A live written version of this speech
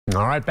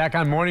All right, back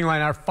on Morning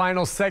Line, our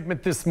final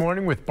segment this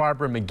morning with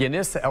Barbara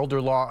McGinnis, elder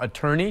law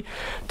attorney,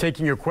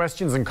 taking your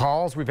questions and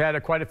calls. We've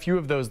had quite a few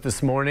of those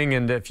this morning,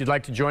 and if you'd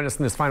like to join us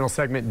in this final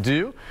segment,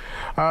 do.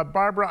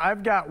 Barbara,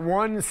 I've got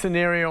one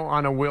scenario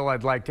on a will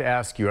I'd like to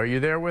ask you. Are you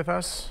there with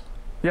us?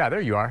 Yeah,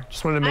 there you are.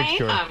 Just wanted to make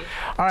sure. All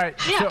right,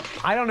 yeah. So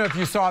I don't know if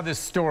you saw this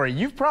story.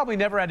 You've probably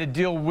never had to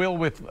deal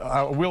with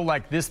a will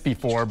like this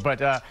before,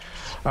 but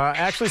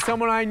actually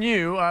someone I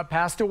knew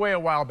passed away a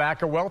while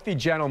back, a wealthy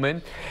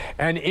gentleman,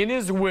 and in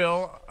his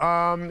will,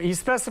 he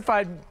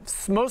specified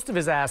most of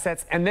his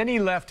assets, and then he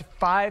left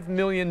 $5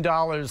 million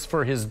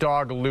for his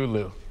dog,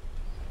 Lulu.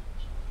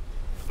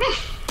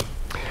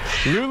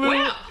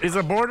 Lulu is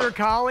a border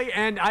collie,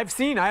 and I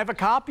have a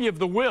copy of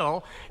the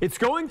will. It's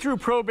going through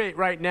probate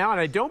right now, and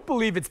I don't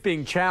believe it's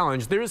being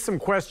challenged. There is some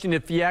question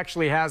if he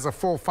actually has a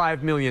full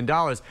 $5 million,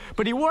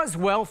 but he was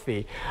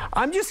wealthy.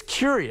 I'm just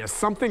curious,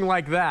 something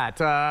like that.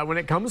 When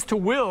it comes to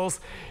wills,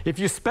 if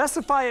you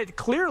specify it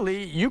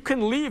clearly, you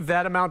can leave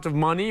that amount of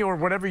money or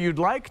whatever you'd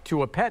like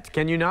to a pet,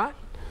 can you not?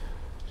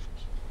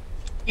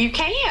 You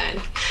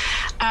can.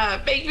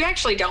 But you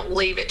actually don't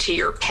leave it to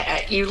your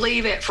pet. You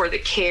leave it for the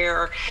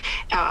care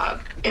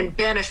and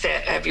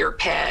benefit of your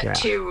pet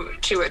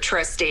to a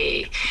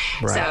trustee.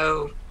 Right.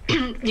 So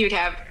you'd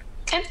have,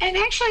 and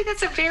actually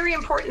that's a very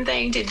important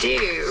thing to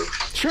do.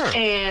 Sure.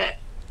 And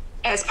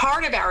as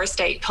part of our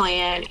estate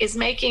plan is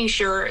making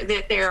sure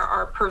that there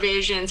are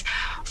provisions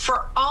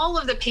for all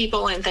of the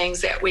people and things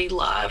that we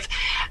love,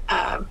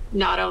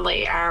 not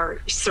only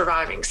our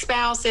surviving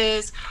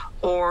spouses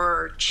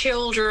or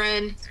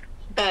children,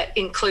 but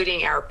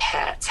including our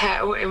pets.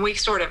 And we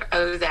sort of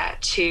owe that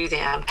to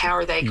them. How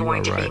are they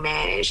going to be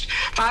managed?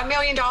 $5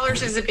 million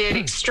is a bit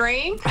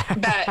extreme,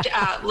 but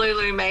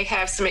Lulu may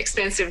have some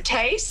expensive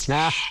taste.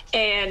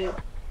 And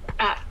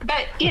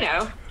but you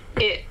know,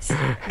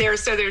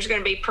 there's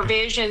going to be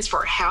provisions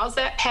for how's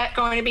that pet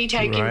going to be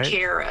taken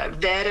care of,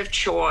 vet of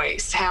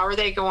choice, how are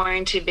they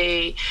going to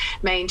be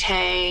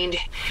maintained,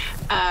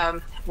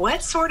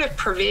 what sort of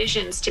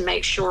provisions to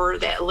make sure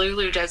that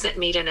Lulu doesn't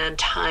meet an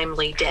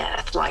untimely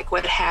death, like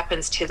what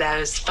happens to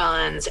those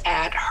funds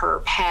at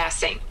her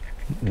passing.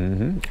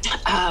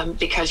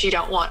 Because you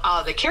don't want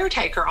the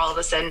caretaker all of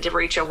a sudden to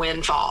reach a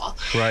windfall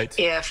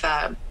if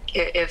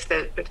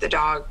the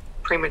dog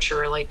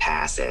prematurely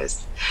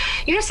passes.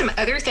 You know, some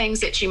other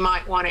things that you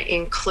might want to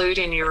include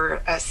in your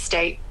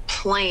estate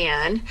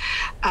plan,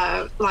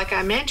 like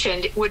I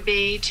mentioned, would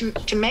be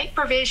to make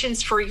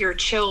provisions for your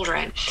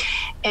children.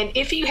 And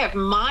if you have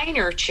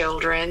minor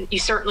children, you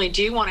certainly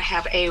do want to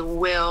have a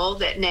will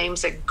that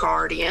names a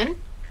guardian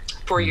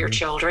for your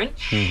children.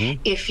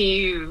 If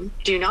you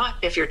do not,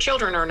 if your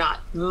children are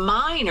not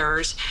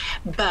minors,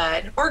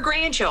 or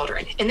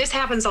grandchildren, and this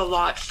happens a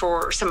lot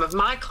for some of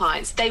my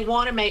clients, they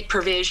want to make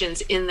provisions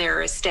in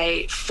their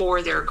estate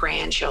for their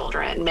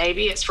grandchildren.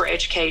 Maybe it's for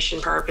education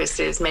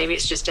purposes, maybe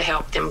it's just to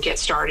help them get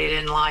started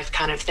in life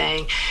kind of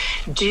thing.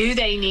 Do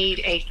they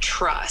need a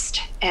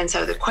trust? And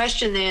so the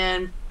question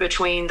then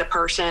between the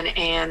person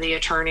and the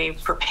attorney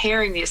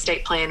preparing the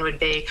estate plan would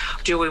be,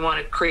 do we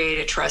want to create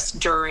a trust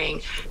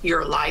during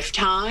your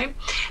lifetime?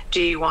 Do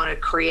you want to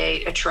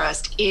create a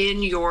trust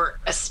in your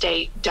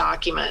estate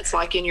documents,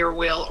 like in your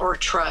will or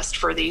trust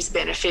for these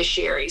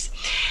beneficiaries?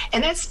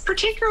 And that's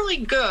particularly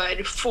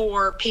good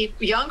for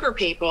younger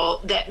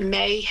people that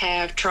may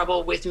have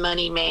trouble with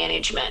money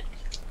management.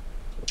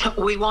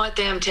 We want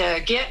them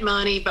to get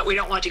money, but we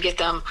don't want to get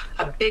them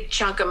a big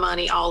chunk of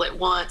money all at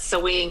once. So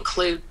we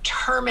include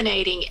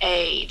terminating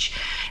age,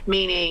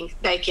 meaning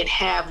they can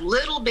have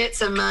little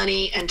bits of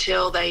money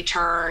until they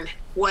turn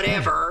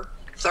whatever,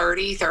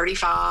 30,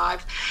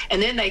 35,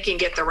 and then they can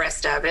get the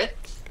rest of it.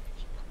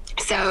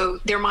 So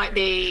there might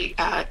be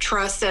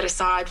trust set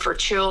aside for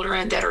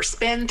children that are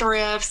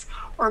spendthrifts,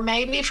 or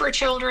maybe for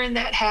children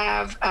that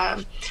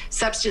have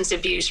substance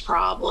abuse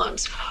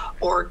problems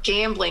or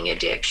gambling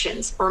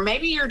addictions, or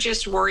maybe you're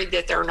just worried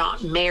that they're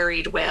not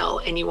married well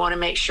and you want to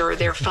make sure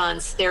their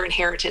funds, their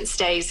inheritance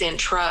stays in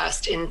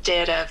trust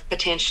instead of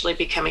potentially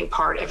becoming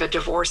part of a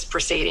divorce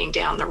proceeding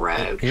down the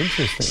road.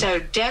 So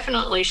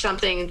definitely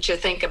something to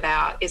think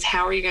about is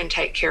how are you going to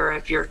take care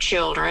of your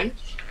children?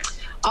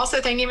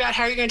 Also thinking about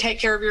how you're going to take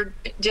care of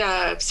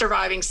your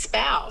surviving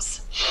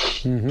spouse.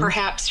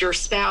 Perhaps your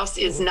spouse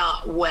is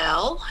not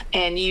well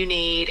and you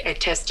need a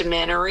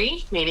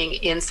testamentary, meaning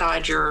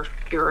inside your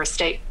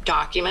estate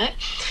document,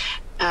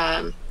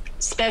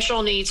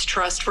 special needs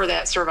trust for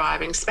that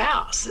surviving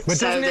spouse, but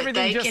so that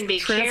they can be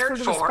cared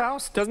for.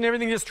 Doesn't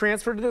everything just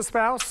transfer to the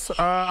spouse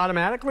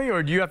automatically,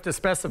 or do you have to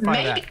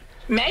specify that?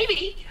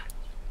 Maybe.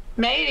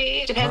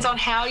 It depends on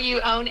how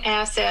you own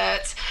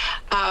assets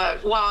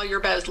while you're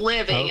both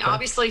living.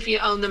 Obviously, if you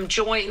own them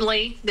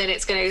jointly, then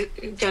it's going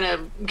to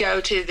go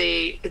to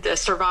the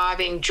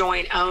surviving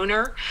joint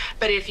owner.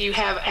 But if you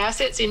have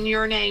assets in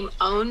your name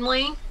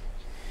only,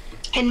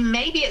 and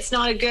maybe it's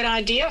not a good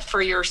idea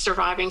for your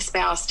surviving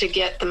spouse to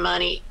get the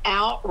money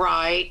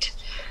outright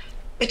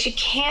But you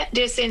can't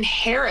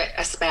disinherit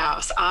a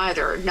spouse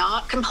either,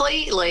 not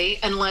completely,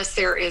 unless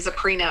there is a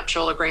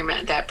prenuptial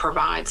agreement that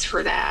provides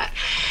for that.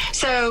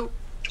 So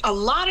a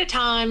lot of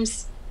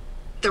times,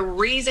 the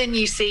reason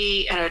you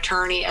see an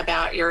attorney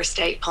about your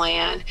estate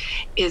plan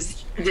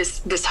is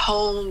this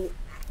whole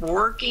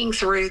working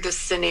through the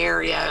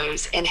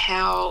scenarios and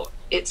how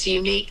it's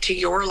unique to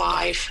your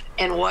life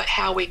and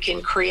how we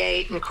can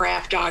create and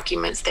craft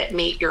documents that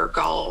meet your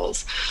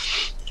goals.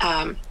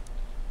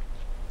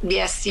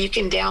 Yes, you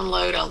can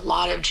download a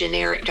lot of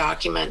generic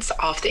documents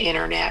off the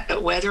internet,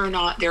 but whether or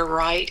not they're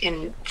right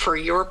and for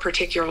your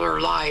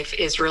particular life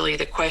is really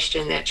the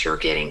question that you're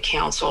getting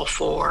counsel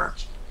for.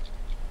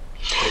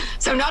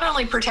 So not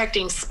only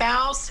protecting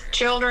spouse,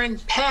 children,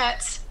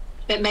 pets,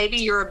 but maybe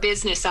you're a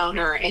business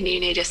owner and you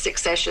need a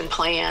succession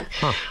plan.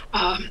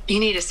 You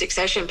need a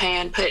succession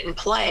plan put in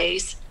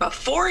place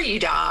before you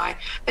die,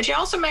 but you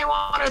also may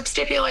want to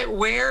stipulate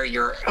where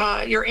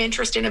your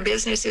interest in a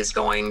business is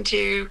going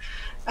to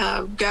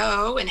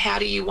go and how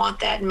do you want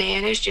that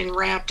managed and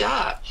wrapped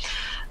up.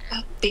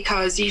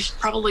 Because you've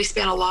probably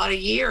spent a lot of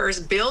years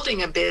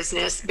building a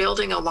business,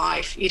 building a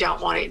life. You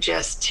don't want it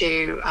just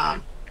to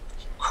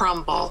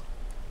crumble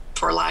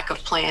for lack of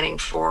planning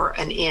for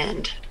an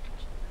end.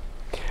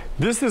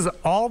 This is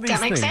all these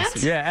things. Does that make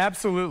sense? Yeah,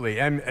 absolutely.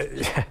 And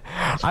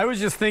I was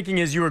just thinking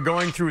as you were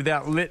going through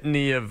that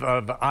litany of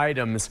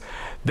items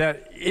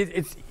that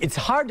it's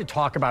hard to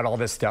talk about all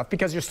this stuff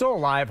because you're still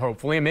alive,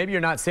 hopefully, and maybe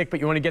you're not sick, but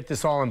you want to get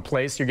this all in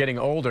place. You're getting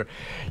older.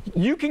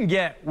 You can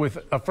get with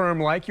a firm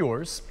like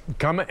yours,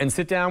 come and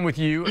sit down with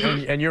you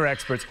and your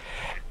experts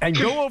and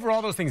go over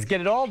all those things,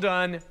 get it all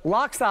done,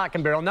 lock, stock,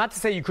 and barrel. Not to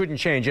say you couldn't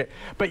change it,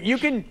 but you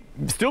can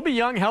still be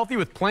young, healthy,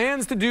 with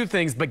plans to do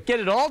things, but get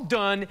it all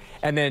done,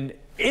 and then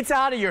it's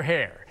out of your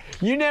hair.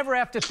 You never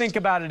have to think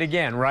about it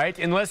again, right?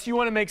 Unless you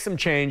want to make some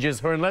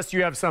changes or unless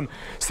you have some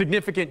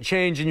significant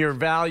change in your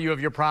value of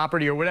your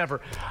property or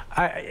whatever.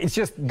 It's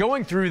just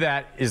going through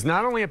that is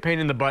not only a pain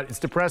in the butt, it's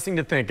depressing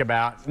to think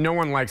about. No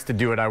one likes to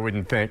do it, I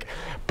wouldn't think.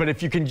 But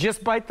if you can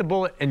just bite the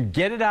bullet and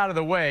get it out of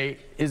the way,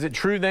 is it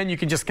true then you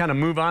can just kind of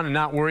move on and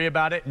not worry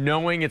about it,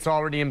 knowing it's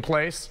already in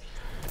place?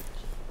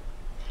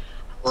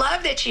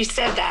 Love that you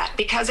said that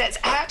because that's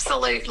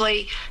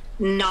absolutely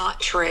not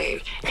true.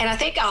 And I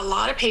think a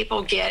lot of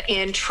people get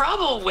in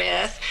trouble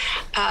with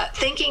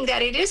thinking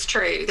that it is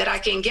true, that I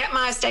can get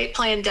my estate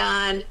plan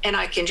done and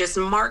I can just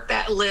mark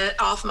that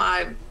off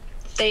my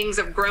things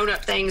of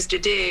grown-up things to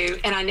do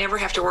and I never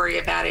have to worry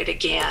about it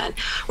again.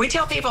 We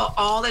tell people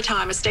all the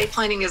time estate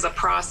planning is a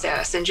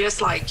process, and just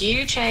like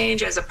you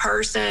change as a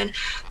person,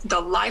 the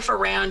life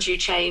around you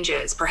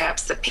changes.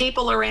 Perhaps the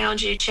people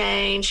around you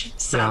change,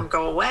 some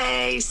go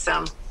away,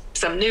 some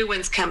new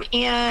ones come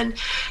in,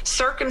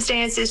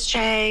 circumstances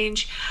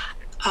change,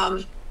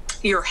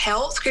 your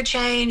health could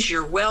change,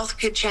 your wealth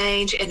could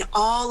change, and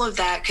all of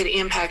that could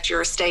impact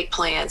your estate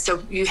plan.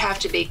 So you have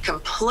to be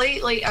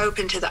completely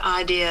open to the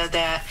idea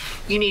that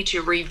you need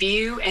to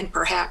review and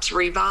perhaps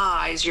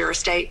revise your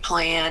estate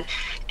plan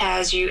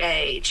as you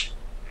age.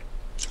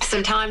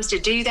 Sometimes to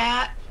do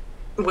that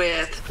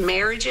with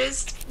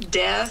marriages,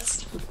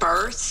 deaths,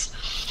 births,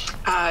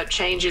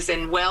 changes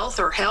in wealth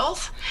or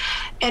health.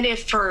 And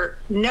if for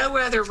no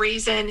other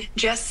reason,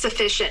 just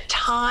sufficient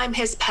time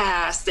has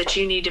passed that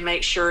you need to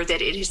make sure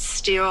that it is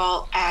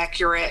still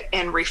accurate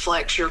and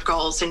reflects your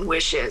goals and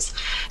wishes.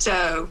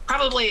 So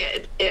probably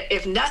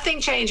if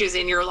nothing changes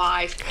in your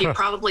life, you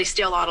probably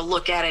still ought to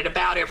look at it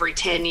about every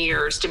 10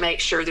 years to make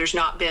sure there's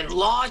not been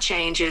law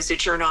changes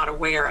that you're not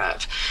aware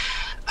of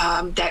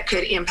that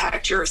could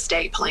impact your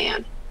estate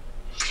plan.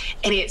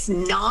 And it's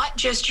not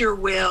just your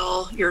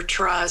will, your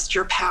trust,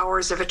 your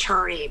powers of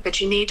attorney, but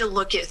you need to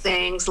look at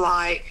things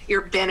like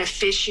your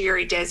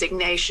beneficiary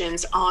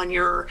designations on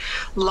your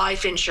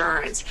life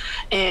insurance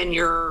and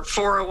your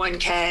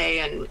 401k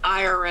and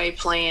IRA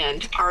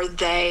plan. Are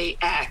they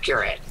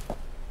accurate?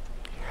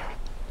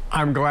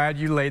 I'm glad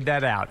you laid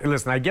that out.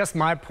 Listen, I guess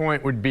my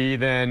point would be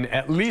then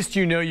at least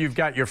you know you've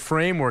got your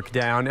framework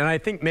down, and I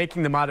think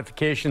making the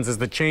modifications as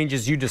the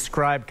changes you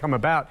described come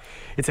about,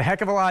 it's a heck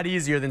of a lot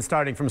easier than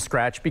starting from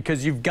scratch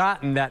because you've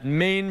gotten that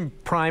main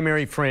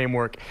primary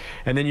framework,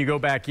 and then you go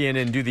back in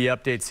and do the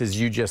updates as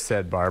you just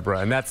said, Barbara,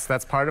 and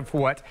that's part of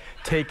what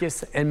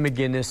Takis and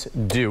McGinnis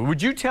do.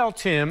 Would you tell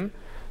Tim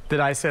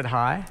that I said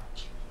hi?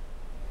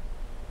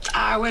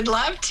 I would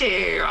love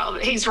to.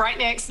 He's right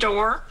next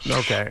door.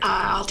 Okay.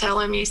 I'll tell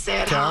him you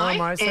said hi. Tell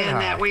him I said and hi.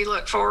 that we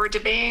look forward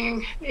to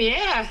being,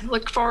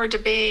 look forward to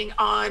being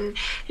on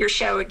your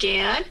show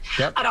again.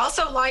 Yep. I'd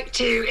also like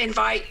to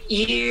invite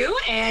you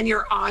and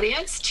your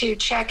audience to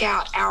check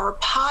out our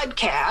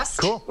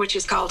podcast, which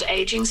is called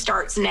Aging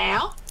Starts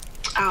Now.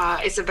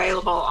 It's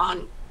available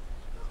on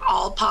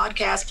all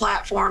podcast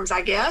platforms,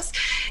 I guess.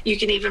 You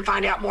can even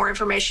find out more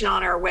information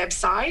on our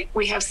website.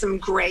 We have some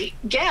great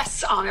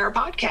guests on our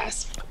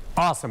podcast.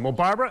 Awesome. Well,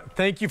 Barbara,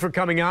 thank you for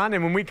coming on.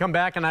 And when we come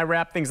back and I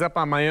wrap things up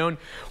on my own,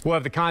 we'll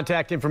have the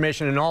contact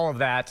information and all of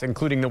that,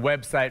 including the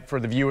website for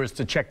the viewers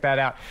to check that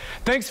out.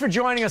 Thanks for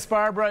joining us,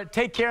 Barbara.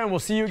 Take care, and we'll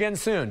see you again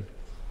soon.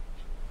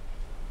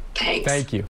 Thanks. Thank you.